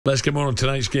Let's get more on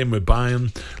tonight's game with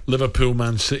Bayern, Liverpool,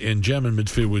 Man City, and German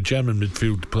midfield with German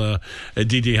midfield player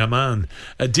Didi Hamann.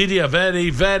 Didi, a very,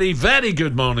 very, very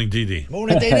good morning, Didi.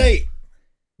 Morning, Didi.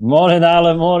 Morning,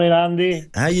 Alan. Morning, Andy.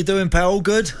 How you doing, pal? All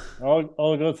good?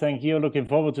 All good, thank you. Looking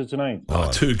forward to tonight.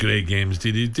 Two great games,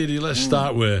 Didi. Didi, let's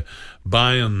start with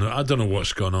Bayern. I don't know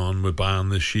what's gone on with Bayern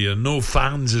this year. No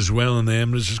fans as well in the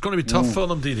Emirates. It's going to be tough for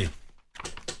them, Didi.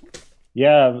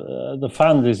 Yeah, the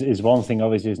fans is one thing.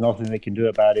 Obviously, there's nothing they can do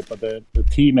about it. But the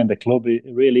team and the club, it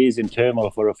really is in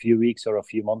turmoil for a few weeks or a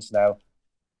few months now.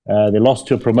 They lost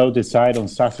to a promoted side on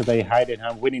Saturday,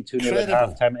 Heidenheim, winning 2-0 at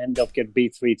halftime, end up getting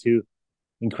beat 3-2.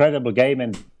 Incredible game.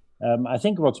 And I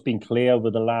think what's been clear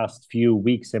over the last few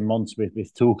weeks and months with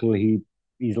Tuchel,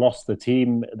 he's lost the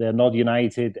team. They're not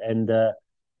united. And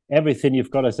everything, you've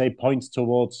got to say, points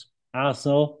towards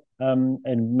Arsenal.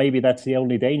 And maybe that's the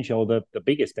only danger, or the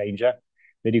biggest danger,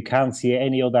 that you can't see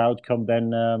any other outcome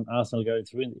than Arsenal going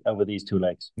through over these two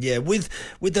legs. Yeah, with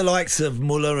the likes of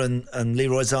Muller and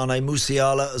Leroy Sané,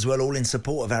 Musiala as well, all in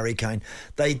support of Harry Kane.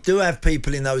 They do have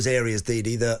people in those areas,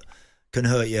 Didi, that can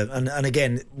hurt you. And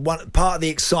again, part of the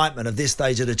excitement of this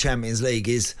stage of the Champions League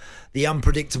is the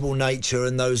unpredictable nature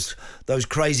and those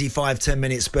crazy 5-10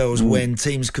 minute spells when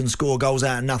teams can score goals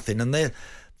out of nothing. And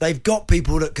they've got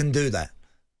people that can do that.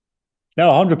 No,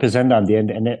 100%, Andy,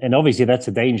 and obviously that's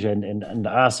a danger, and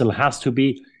Arsenal has to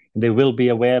be, and they will be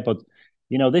aware. But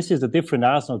this is a different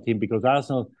Arsenal team, because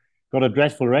Arsenal got a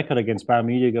dreadful record against Bayern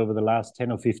Munich over the last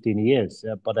 10 or 15 years.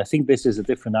 But I think this is a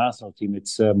different Arsenal team.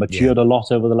 It's matured a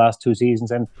lot over the last two seasons,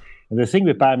 and the thing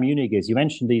with Bayern Munich is, you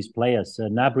mentioned these players.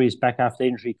 Gnabry is back after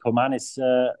injury. Coman is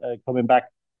coming back.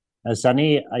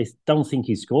 Sané, I don't think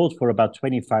he scored for about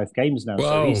 25 games now. Whoa.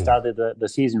 So he started the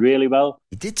season really well.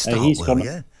 He did start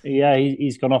well, yeah.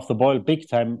 He's gone off the boil big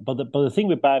time. But the thing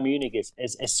with Bayern Munich is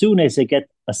as soon as they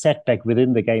get a setback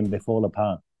within the game, they fall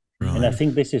apart. Right. And I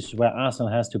think this is where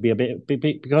Arsenal has to be a bit,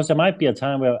 because there might be a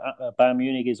time where Bayern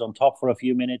Munich is on top for a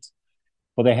few minutes,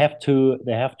 but they have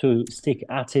to stick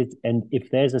at it. And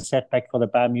if there's a setback for the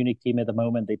Bayern Munich team at the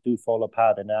moment, they do fall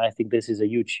apart. And I think this is a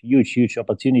huge, huge, huge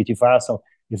opportunity for Arsenal.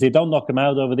 If they don't knock them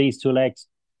out over these two legs,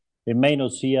 they may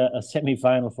not see a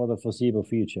semi-final for the foreseeable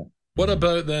future. What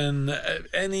about then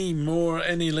any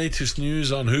latest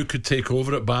news on who could take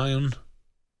over at Bayern?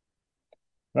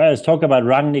 Well, let's talk about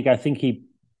Rangnick. I think he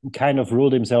kind of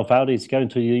ruled himself out. He's going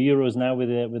to the Euros now with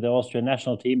the Austrian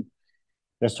national team.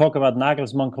 Let's talk about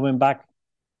Nagelsmann coming back.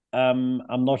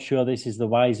 I'm not sure this is the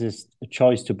wisest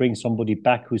choice to bring somebody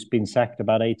back who's been sacked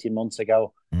about 18 months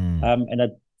ago. And I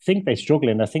think they struggle,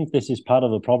 and I think this is part of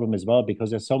the problem as well,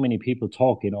 because there's so many people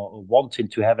talking or wanting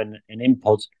to have an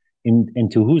input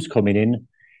into who's coming in,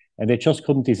 and they just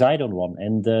couldn't decide on one.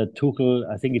 And Tuchel,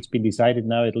 I think it's been decided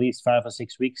now at least 5 or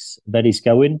 6 weeks that he's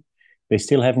going. They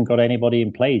still haven't got anybody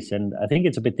in place, and I think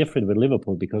it's a bit different with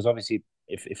Liverpool, because obviously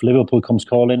if Liverpool comes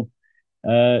calling,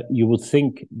 you would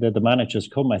think that the managers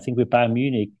come. I think with Bayern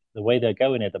Munich, the way they're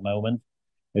going at the moment,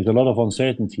 there's a lot of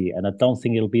uncertainty, and I don't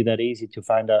think it'll be that easy to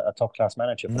find a top-class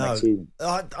manager for next season.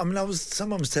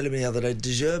 Someone was telling me the other day, De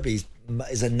Zerbi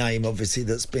is a name, obviously,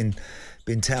 that's been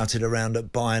touted around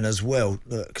at Bayern as well.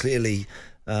 Clearly,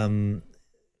 I'm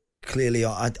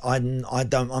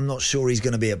not sure he's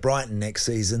going to be at Brighton next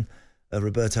season.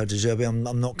 Roberto De Zerbi,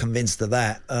 I'm not convinced of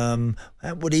that.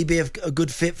 Would he be a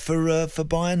good fit for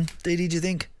Bayern, Didi, do you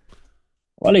think?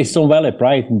 Well, he's done well at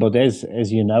Brighton, but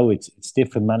as you know, it's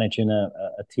different managing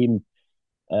a team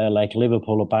like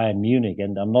Liverpool or Bayern Munich.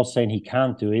 And I'm not saying he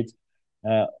can't do it.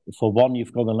 For one,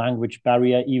 you've got a language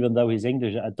barrier. Even though his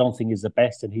English, I don't think is the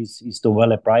best, and he's done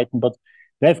well at Brighton. But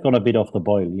they've gone a bit off the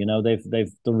boil.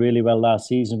 They've done really well last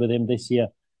season with him. This year,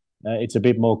 it's a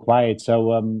bit more quiet.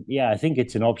 So I think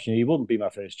it's an option. He wouldn't be my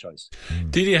first choice.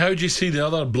 Didi, how do you see the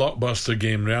other blockbuster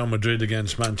game, Real Madrid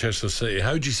against Manchester City?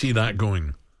 How do you see that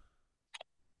going?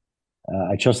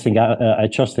 I just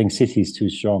think City's too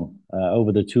strong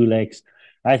over the two legs.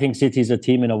 I think City's a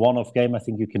team in a one-off game. I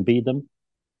think you can beat them.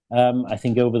 I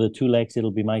think over the two legs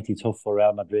it'll be mighty tough for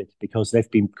Real Madrid, because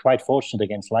they've been quite fortunate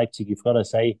against Leipzig. You've got to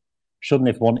say, shouldn't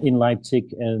have won in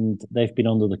Leipzig, and they've been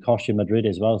under the cosh in Madrid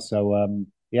as well. So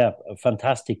a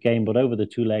fantastic game, but over the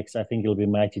two legs, I think it'll be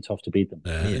mighty tough to beat them.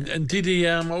 And Didi,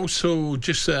 also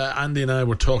just Andy and I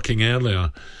were talking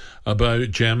earlier about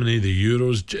Germany, the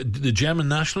Euros. The German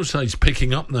national side's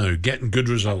picking up now, getting good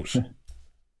results.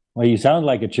 Well, you sound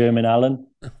like a German, Alan.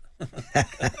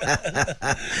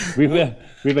 we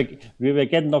were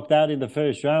getting knocked out in the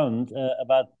first round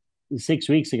about 6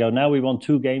 weeks ago. Now we won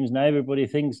 2 games. Now everybody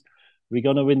thinks, we're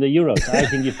going to win the Euros. I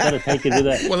think you've got to take it with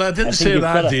a... Well, I didn't say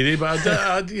that, Didi, but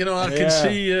I can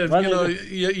see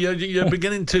you're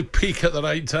beginning to peak at the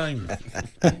right time.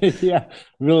 Yeah,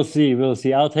 we'll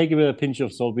see. I'll take it with a pinch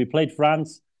of salt. We played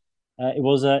France. It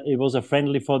was a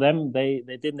friendly for them. They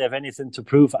didn't have anything to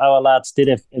prove. Our lads did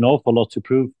have an awful lot to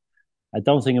prove. I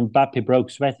don't think Mbappe broke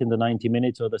sweat in the 90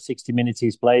 minutes or the 60 minutes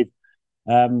he's played.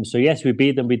 So yes, we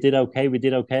beat them. We did okay. We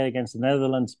did okay against the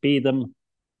Netherlands. Beat them.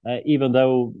 Even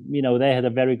though, they had a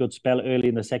very good spell early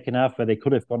in the second half where they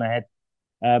could have gone ahead.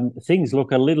 Things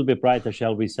look a little bit brighter,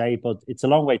 shall we say, but it's a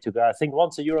long way to go. I think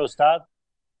once the Euros start,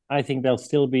 I think there'll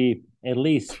still be at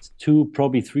least 2,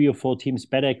 probably 3 or 4 teams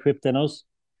better equipped than us.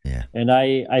 Yeah. And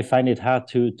I find it hard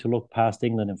to look past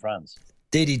England and France.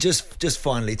 Didi, just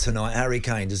finally tonight, Harry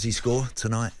Kane, does he score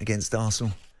tonight against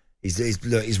Arsenal?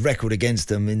 His record against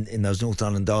them in those North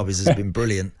Island derbies has been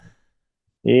brilliant.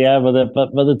 Yeah, but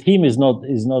the team is not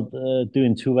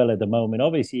doing too well at the moment.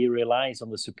 Obviously, he relies on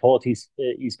the support he's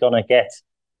going to get.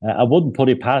 I wouldn't put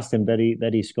it past him that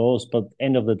he scores, but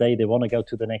end of the day, they want to go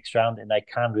to the next round, and I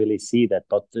can't really see that.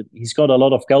 But he's got a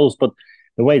lot of goals, but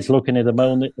the way it's looking at the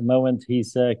moment,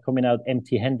 he's coming out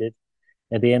empty-handed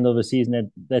at the end of the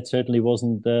season. That certainly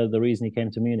wasn't the reason he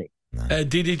came to Munich. No.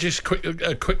 Didi, just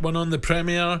a quick one on the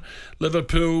Premier.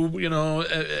 Liverpool, they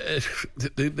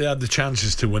had the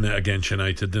chances to win it against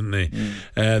United, didn't they?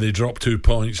 They dropped 2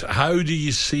 points. How do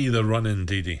you see the run-in,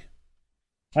 Didi?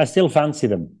 I still fancy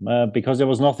them because there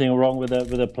was nothing wrong with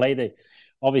the play. They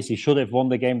obviously should have won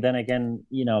the game. Then again,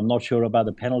 I'm not sure about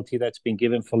the penalty that's been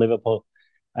given for Liverpool.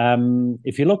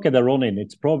 If you look at the run-in,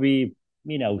 it's probably,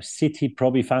 City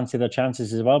probably fancy their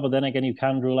chances as well. But then again, you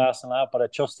can't rule Arsenal out. But I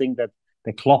just think that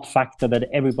the Klopp factor, that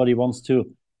everybody wants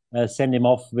to send him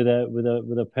off with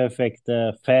a perfect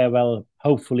farewell,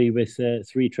 hopefully with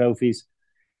 3 trophies,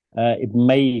 it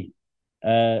may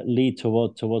lead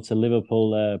towards a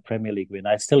Liverpool Premier League win.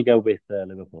 I still go with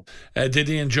Liverpool. Did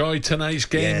he enjoy tonight's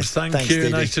games? Yes, thanks you.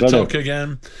 Didi. Nice to talk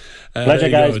again. Pleasure,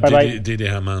 guys. Bye-bye. Didi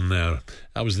Hamann there.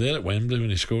 I was there at Wembley when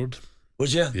he scored.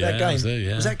 Was you? Yeah, that game? I was there,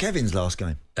 yeah. Was that Kevin's last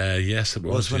game? Yes, it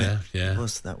was. Wasn't it? Yeah. It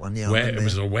was that one, yeah. It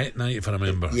was a wet night, if I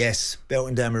remember. Yes,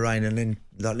 belting down with rain, and then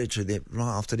literally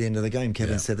right after the end of the game,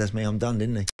 Kevin said, "That's me, I'm done,"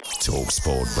 didn't he?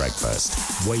 talkSPORT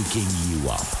Breakfast, waking you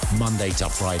up Monday to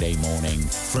Friday morning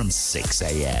from 6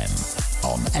 a.m.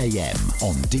 on AM,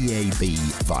 on DAB,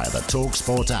 via the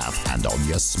talkSPORT app and on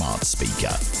your smart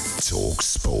speaker.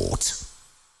 talkSPORT.